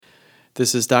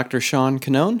This is Dr. Sean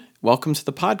Canone. Welcome to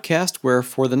the podcast where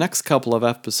for the next couple of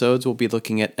episodes we'll be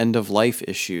looking at end-of-life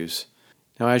issues.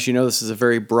 Now, as you know, this is a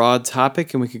very broad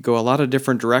topic and we could go a lot of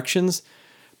different directions,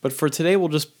 but for today we'll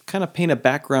just kind of paint a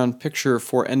background picture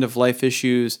for end-of-life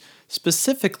issues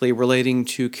specifically relating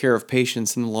to care of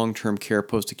patients in the long-term care,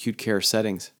 post-acute care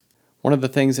settings. One of the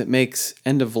things that makes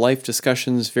end-of-life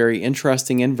discussions very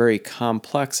interesting and very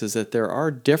complex is that there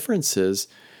are differences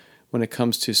when it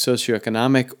comes to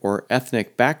socioeconomic or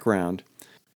ethnic background.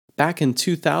 Back in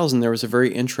 2000, there was a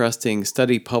very interesting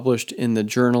study published in the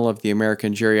Journal of the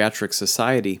American Geriatric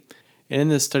Society. And in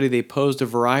this study, they posed a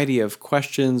variety of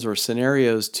questions or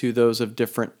scenarios to those of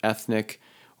different ethnic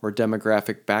or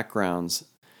demographic backgrounds.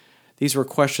 These were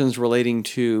questions relating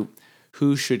to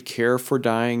who should care for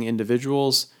dying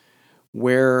individuals,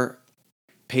 where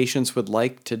patients would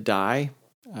like to die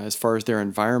as far as their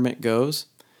environment goes,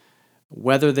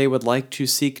 whether they would like to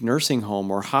seek nursing home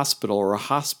or hospital or a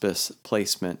hospice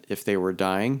placement if they were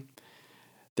dying,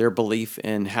 their belief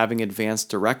in having advanced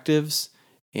directives,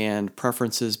 and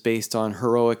preferences based on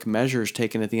heroic measures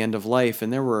taken at the end of life.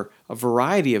 And there were a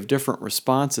variety of different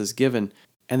responses given,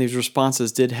 and these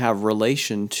responses did have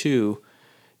relation to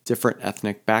different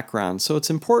ethnic backgrounds. So it's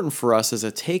important for us as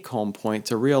a take-home point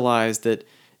to realize that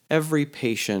every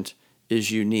patient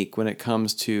is unique when it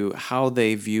comes to how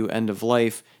they view end of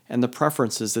life and the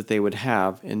preferences that they would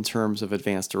have in terms of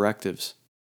advanced directives.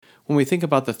 When we think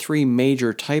about the three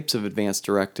major types of advanced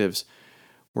directives,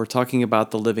 we're talking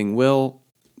about the living will,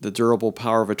 the durable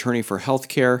power of attorney for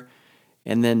healthcare,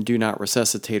 and then do not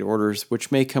resuscitate orders, which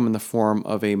may come in the form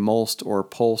of a MOLST or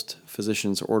POST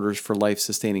physician's orders for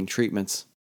life-sustaining treatments.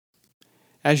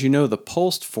 As you know, the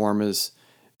POST form is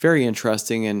very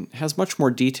interesting and has much more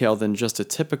detail than just a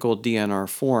typical DNR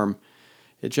form.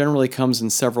 It generally comes in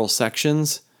several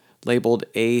sections, labeled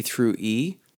A through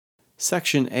E.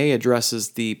 Section A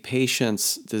addresses the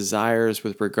patient's desires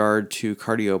with regard to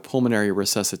cardiopulmonary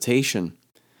resuscitation.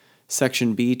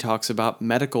 Section B talks about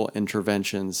medical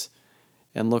interventions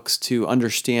and looks to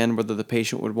understand whether the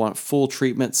patient would want full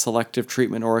treatment, selective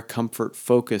treatment, or a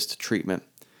comfort-focused treatment.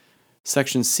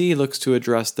 Section C looks to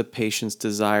address the patient's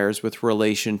desires with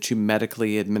relation to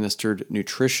medically administered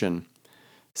nutrition.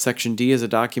 Section D is a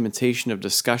documentation of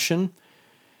discussion.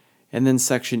 And then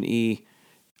Section E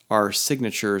are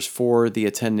signatures for the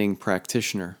attending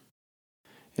practitioner.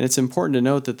 And it's important to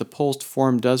note that the POST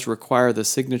form does require the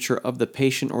signature of the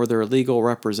patient or their legal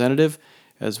representative,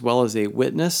 as well as a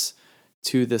witness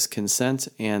to this consent,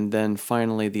 and then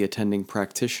finally the attending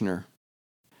practitioner.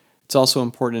 It's also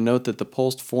important to note that the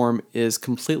POST form is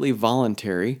completely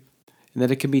voluntary and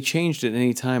that it can be changed at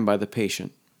any time by the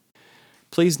patient.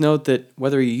 Please note that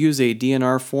whether you use a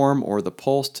DNR form or the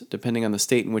POST, depending on the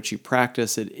state in which you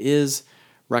practice, it is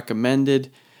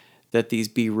recommended that these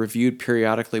be reviewed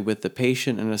periodically with the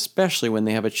patient, and especially when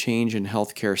they have a change in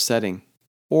healthcare setting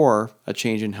or a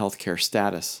change in healthcare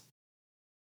status.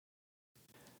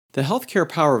 The healthcare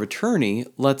power of attorney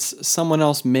lets someone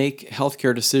else make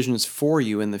healthcare decisions for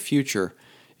you in the future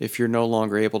if you're no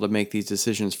longer able to make these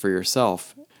decisions for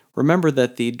yourself. Remember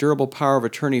that the durable power of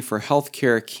attorney for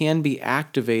healthcare can be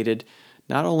activated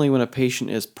not only when a patient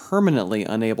is permanently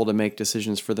unable to make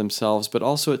decisions for themselves, but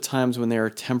also at times when they are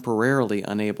temporarily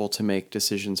unable to make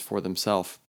decisions for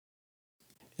themselves.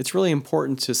 It's really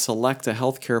important to select a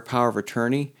healthcare power of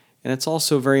attorney, and it's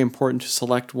also very important to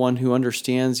select one who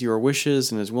understands your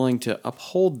wishes and is willing to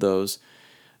uphold those,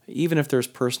 even if there's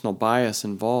personal bias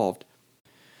involved.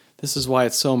 This is why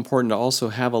it's so important to also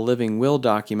have a living will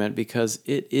document, because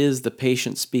it is the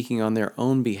patient speaking on their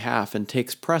own behalf and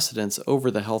takes precedence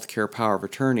over the healthcare power of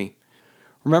attorney.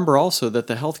 Remember also that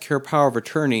the healthcare power of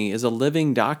attorney is a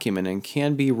living document and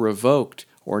can be revoked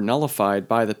or nullified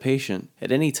by the patient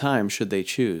at any time should they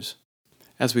choose.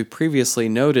 As we previously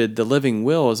noted, the living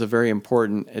will is a very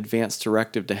important advanced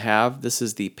directive to have. This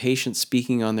is the patient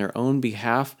speaking on their own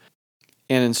behalf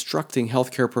and instructing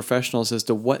healthcare professionals as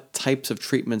to what types of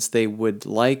treatments they would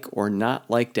like or not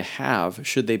like to have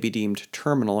should they be deemed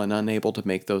terminal and unable to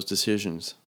make those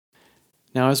decisions.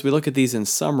 Now, as we look at these in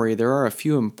summary, there are a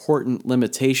few important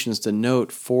limitations to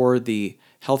note for the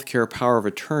healthcare power of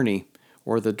attorney,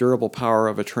 or the durable power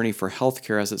of attorney for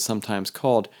healthcare as it's sometimes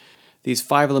called. These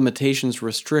 5 limitations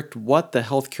restrict what the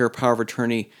healthcare power of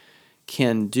attorney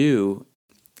can do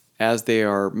as they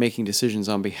are making decisions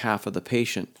on behalf of the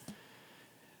patient.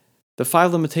 The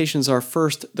 5 limitations are: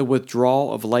 first, the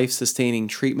withdrawal of life-sustaining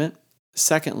treatment;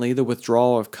 secondly, the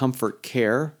withdrawal of comfort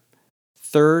care;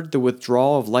 third, the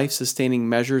withdrawal of life-sustaining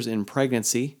measures in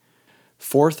pregnancy;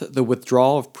 fourth, the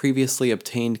withdrawal of previously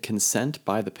obtained consent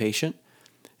by the patient;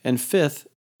 and fifth,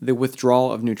 the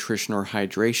withdrawal of nutrition or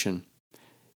hydration.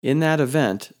 In that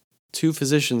event, two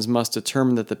physicians must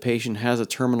determine that the patient has a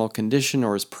terminal condition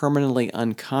or is permanently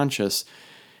unconscious,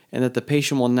 and that the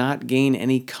patient will not gain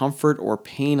any comfort or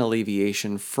pain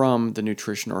alleviation from the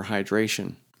nutrition or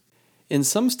hydration. In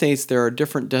some states, there are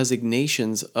different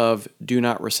designations of do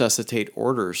not resuscitate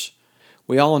orders.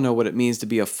 We all know what it means to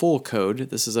be a full code.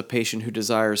 This is a patient who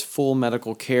desires full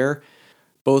medical care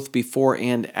both before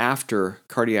and after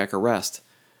cardiac arrest.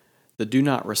 The do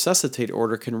not resuscitate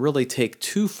order can really take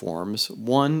two forms.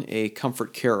 One, a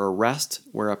comfort care arrest,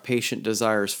 where a patient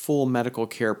desires full medical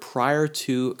care prior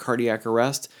to cardiac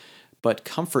arrest, but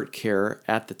comfort care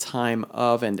at the time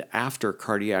of and after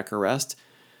cardiac arrest.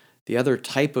 The other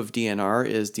type of DNR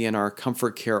is DNR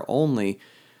comfort care only,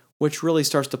 which really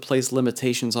starts to place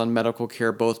limitations on medical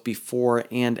care both before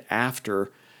and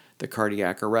after the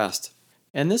cardiac arrest.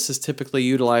 And this is typically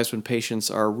utilized when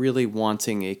patients are really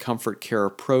wanting a comfort care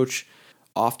approach,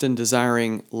 often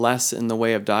desiring less in the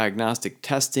way of diagnostic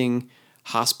testing,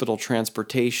 hospital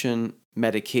transportation,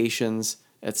 medications,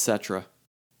 etc.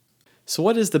 So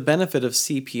what is the benefit of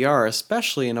CPR,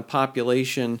 especially in a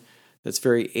population that's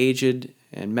very aged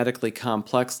and medically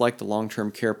complex like the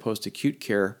long-term care post-acute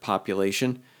care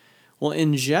population? Well,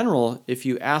 in general, if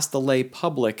you ask the lay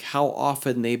public how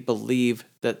often they believe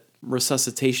that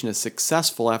resuscitation is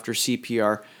successful after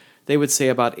CPR, they would say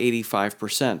about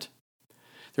 85%.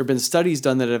 There have been studies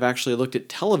done that have actually looked at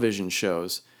television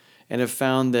shows and have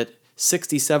found that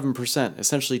 67%,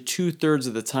 essentially 2/3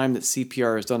 of the time that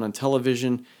CPR is done on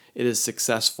television, it is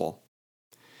successful.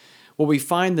 What we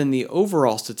find in the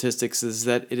overall statistics is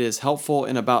that it is helpful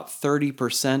in about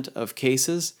 30% of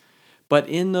cases, but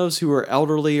in those who are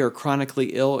elderly or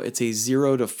chronically ill, it's a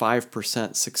 0 to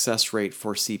 5% success rate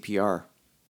for CPR.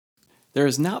 There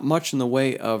is not much in the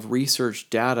way of research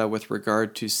data with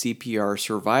regard to CPR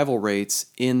survival rates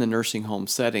in the nursing home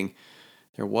setting.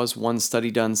 There was one study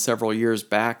done several years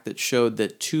back that showed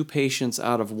that 2 patients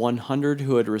out of 100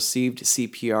 who had received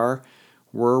CPR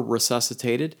were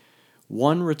resuscitated.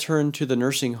 One returned to the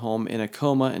nursing home in a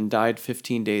coma and died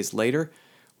 15 days later.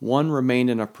 One remained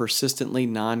in a persistently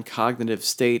non-cognitive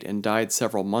state and died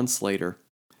several months later.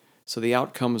 So the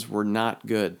outcomes were not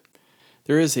good.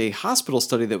 There is a hospital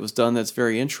study that was done that's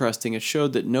very interesting. It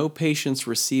showed that no patients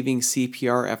receiving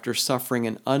CPR after suffering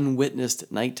an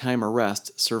unwitnessed nighttime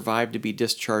arrest survived to be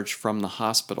discharged from the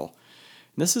hospital.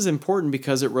 And this is important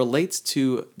because it relates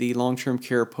to the long-term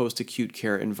care, post-acute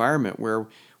care environment where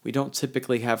we don't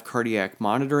typically have cardiac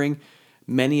monitoring.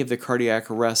 Many of the cardiac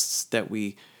arrests that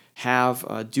we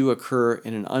have do occur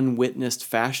in an unwitnessed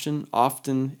fashion,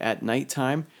 often at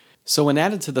nighttime. So when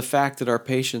added to the fact that our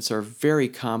patients are very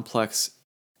complex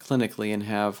clinically and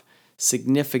have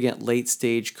significant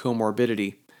late-stage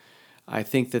comorbidity, I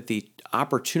think that the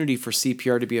opportunity for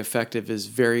CPR to be effective is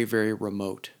very, very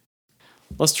remote.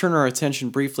 Let's turn our attention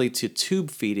briefly to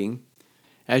tube feeding.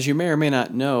 As you may or may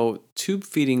not know, tube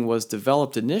feeding was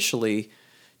developed initially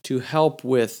to help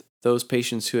with those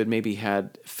patients who had maybe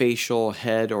had facial,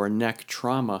 head, or neck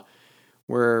trauma,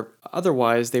 where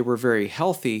otherwise they were very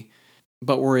healthy,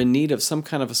 but were in need of some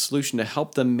kind of a solution to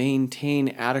help them maintain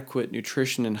adequate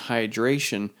nutrition and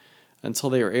hydration until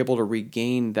they were able to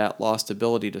regain that lost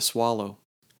ability to swallow.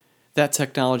 That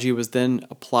technology was then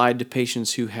applied to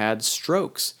patients who had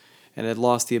strokes and had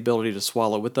lost the ability to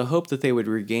swallow, with the hope that they would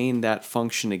regain that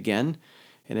function again,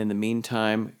 and in the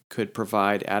meantime could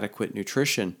provide adequate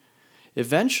nutrition.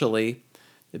 Eventually,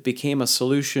 it became a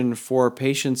solution for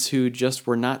patients who just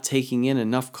were not taking in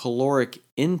enough caloric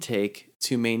intake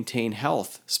to maintain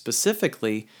health,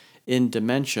 specifically in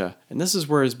dementia. And this is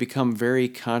where it has become very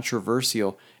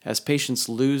controversial. As patients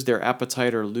lose their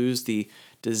appetite or lose the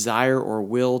desire or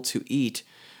will to eat,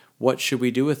 what should we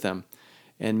do with them?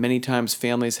 And many times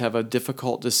families have a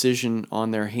difficult decision on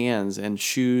their hands and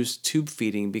choose tube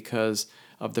feeding because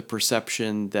of the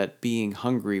perception that being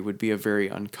hungry would be a very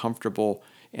uncomfortable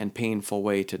and painful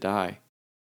way to die.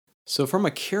 So from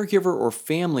a caregiver or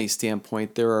family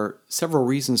standpoint, there are several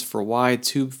reasons for why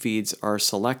tube feeds are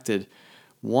selected.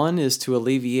 One is to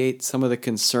alleviate some of the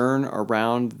concern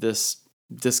around this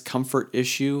discomfort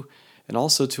issue and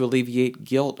also to alleviate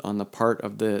guilt on the part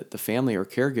of the family or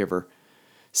caregiver.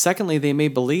 Secondly, they may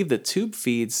believe that tube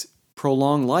feeds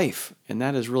prolong life, and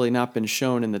that has really not been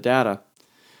shown in the data.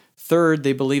 Third,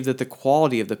 they believe that the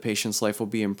quality of the patient's life will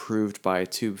be improved by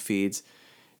tube feeds.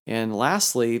 And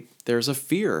lastly, there's a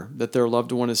fear that their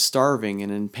loved one is starving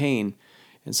and in pain.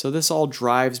 And so this all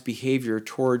drives behavior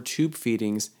toward tube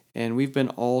feedings, and we've been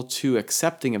all too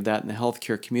accepting of that in the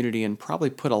healthcare community and probably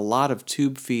put a lot of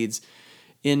tube feeds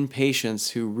in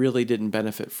patients who really didn't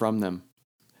benefit from them.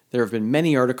 There have been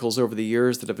many articles over the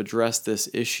years that have addressed this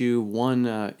issue.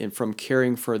 One from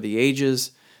Caring for the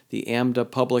Ages, the AMDA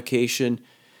publication,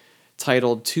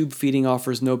 titled Tube Feeding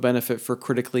Offers No Benefit for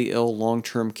Critically Ill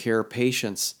Long-Term Care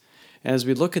Patients. As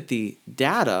we look at the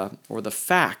data or the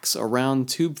facts around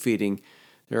tube feeding,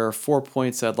 there are 4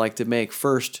 points I'd like to make.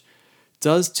 First,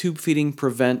 does tube feeding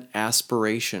prevent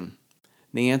aspiration?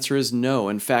 And the answer is no.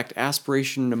 In fact,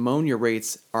 aspiration pneumonia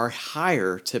rates are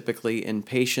higher typically in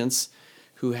patients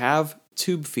who have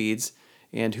tube feeds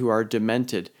and who are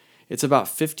demented. It's about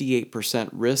 58%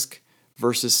 risk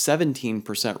versus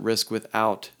 17% risk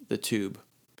without the tube.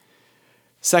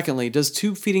 Secondly, does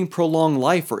tube feeding prolong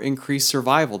life or increase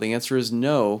survival? The answer is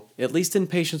no, at least in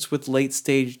patients with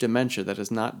late-stage dementia. That has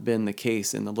not been the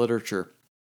case in the literature.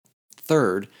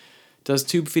 Third, does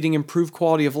tube feeding improve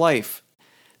quality of life?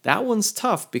 That one's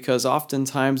tough because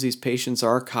oftentimes these patients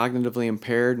are cognitively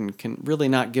impaired and can really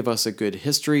not give us a good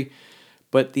history.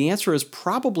 But the answer is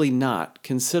probably not,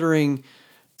 considering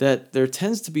that there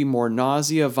tends to be more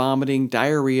nausea, vomiting,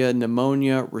 diarrhea,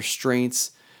 pneumonia,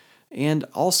 restraints, and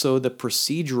also the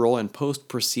procedural and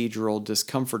post-procedural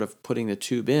discomfort of putting the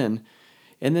tube in,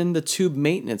 and then the tube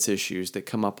maintenance issues that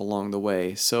come up along the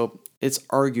way. So it's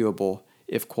arguable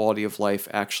if quality of life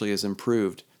actually is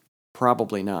improved.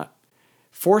 Probably not.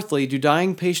 Fourthly, do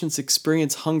dying patients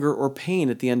experience hunger or pain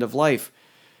at the end of life?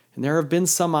 And there have been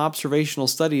some observational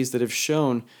studies that have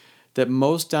shown that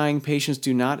most dying patients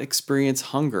do not experience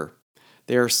hunger.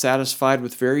 They are satisfied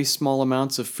with very small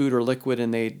amounts of food or liquid,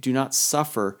 and they do not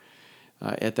suffer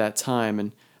at that time.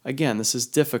 And again, this is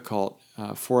difficult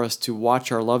for us to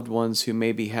watch our loved ones who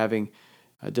may be having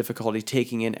difficulty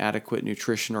taking in adequate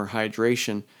nutrition or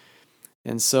hydration.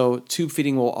 And so tube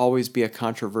feeding will always be a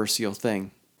controversial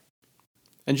thing.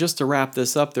 And just to wrap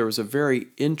this up, there was a very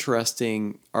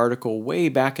interesting article way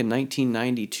back in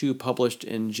 1992 published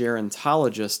in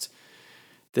Gerontologist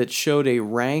that showed a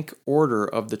rank order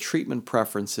of the treatment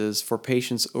preferences for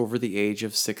patients over the age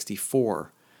of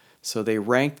 64. So they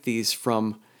ranked these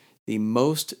from the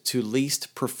most to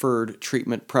least preferred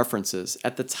treatment preferences.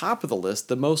 At the top of the list,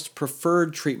 the most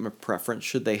preferred treatment preference,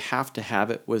 should they have to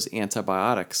have it, was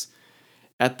antibiotics.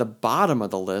 At the bottom of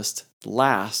the list,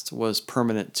 last, was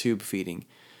permanent tube feeding.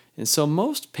 And so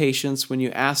most patients, when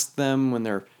you ask them when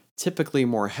they're typically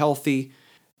more healthy,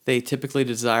 they typically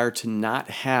desire to not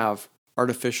have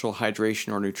artificial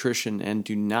hydration or nutrition and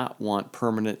do not want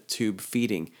permanent tube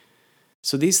feeding.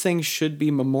 So these things should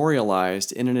be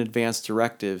memorialized in an advance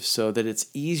directive so that it's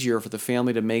easier for the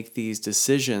family to make these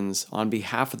decisions on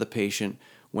behalf of the patient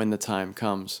when the time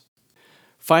comes.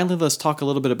 Finally, let's talk a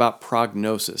little bit about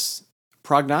prognosis.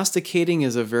 Prognosticating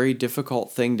is a very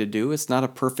difficult thing to do. It's not a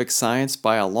perfect science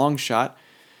by a long shot.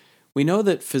 We know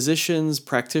that physicians,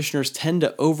 practitioners tend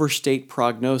to overstate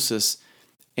prognosis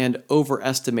and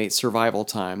overestimate survival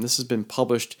time. This has been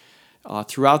published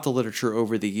throughout the literature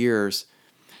over the years.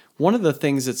 One of the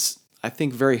things that's, I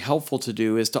think, very helpful to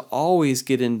do is to always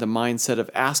get in the mindset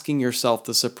of asking yourself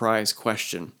the surprise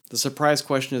question. The surprise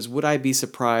question is, would I be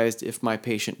surprised if my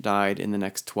patient died in the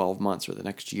next 12 months or the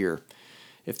next year?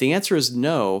 If the answer is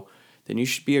no, then you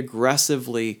should be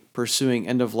aggressively pursuing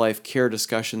end-of-life care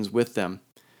discussions with them.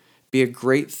 Be a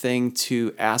great thing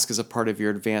to ask as a part of your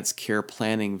advanced care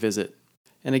planning visit.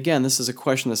 And again, this is a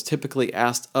question that's typically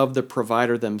asked of the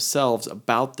provider themselves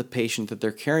about the patient that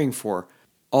they're caring for.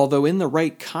 Although in the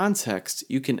right context,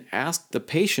 you can ask the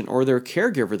patient or their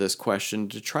caregiver this question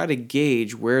to try to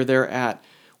gauge where they're at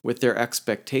with their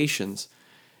expectations.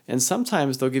 And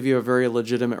sometimes they'll give you a very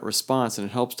legitimate response, and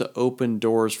it helps to open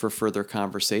doors for further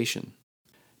conversation.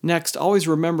 Next, always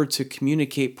remember to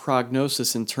communicate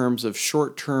prognosis in terms of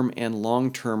short-term and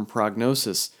long-term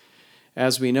prognosis.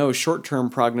 As we know, short-term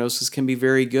prognosis can be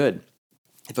very good.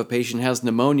 If a patient has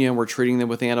pneumonia and we're treating them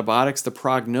with antibiotics, the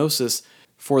prognosis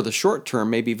for the short term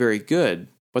may be very good,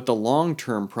 but the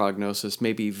long-term prognosis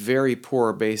may be very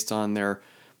poor based on their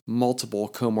multiple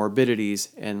comorbidities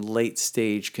and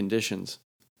late-stage conditions.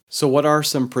 So what are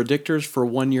some predictors for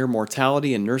one-year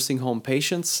mortality in nursing home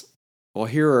patients? Well,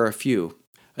 here are a few.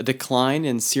 A decline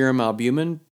in serum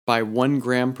albumin by 1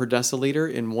 gram per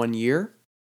deciliter in 1 year.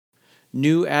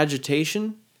 New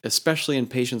agitation, especially in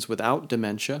patients without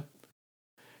dementia.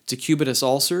 Decubitus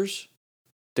ulcers.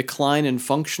 Decline in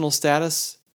functional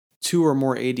status, 2 or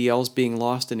more ADLs being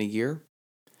lost in a year.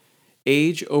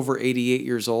 Age over 88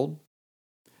 years old.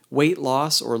 Weight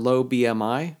loss or low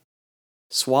BMI.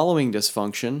 Swallowing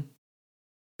dysfunction.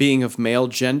 Being of male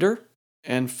gender.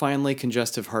 And finally,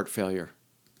 congestive heart failure.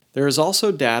 There is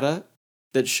also data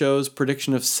that shows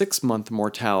prediction of 6-month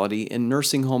mortality in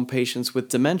nursing home patients with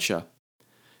dementia.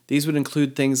 These would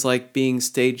include things like being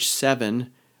stage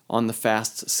 7 on the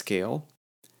FAST scale,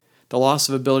 the loss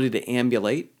of ability to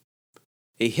ambulate,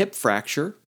 a hip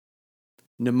fracture,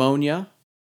 pneumonia,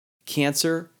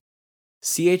 cancer,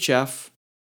 CHF,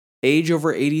 age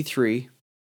over 83,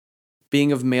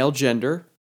 being of male gender,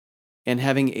 and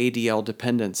having ADL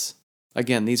dependence.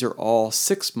 Again, these are all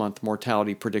 6-month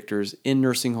mortality predictors in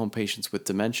nursing home patients with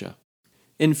dementia.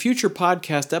 In future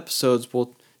podcast episodes,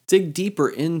 we'll dig deeper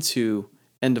into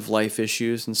end-of-life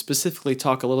issues and specifically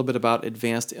talk a little bit about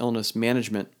advanced illness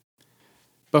management.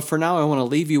 But for now, I want to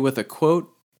leave you with a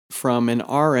quote from an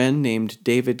RN named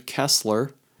David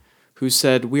Kessler, who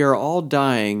said, "We are all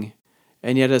dying,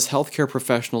 and yet as healthcare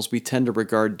professionals, we tend to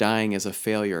regard dying as a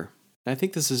failure." And I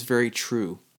think this is very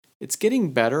true. It's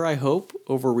getting better, I hope,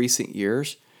 over recent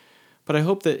years, but I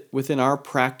hope that within our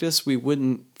practice, we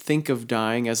wouldn't think of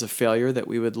dying as a failure, that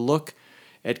we would look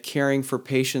at caring for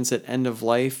patients at end of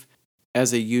life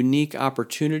as a unique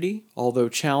opportunity, although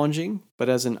challenging, but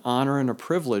as an honor and a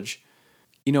privilege.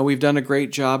 We've done a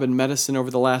great job in medicine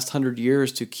over the last 100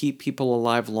 years to keep people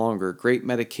alive longer, great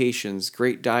medications,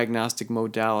 great diagnostic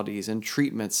modalities and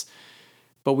treatments,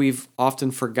 but we've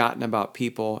often forgotten about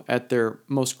people at their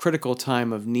most critical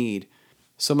time of need.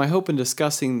 So my hope in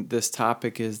discussing this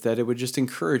topic is that it would just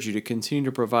encourage you to continue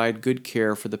to provide good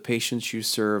care for the patients you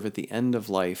serve at the end of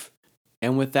life.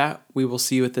 And with that, we will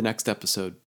see you at the next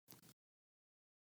episode.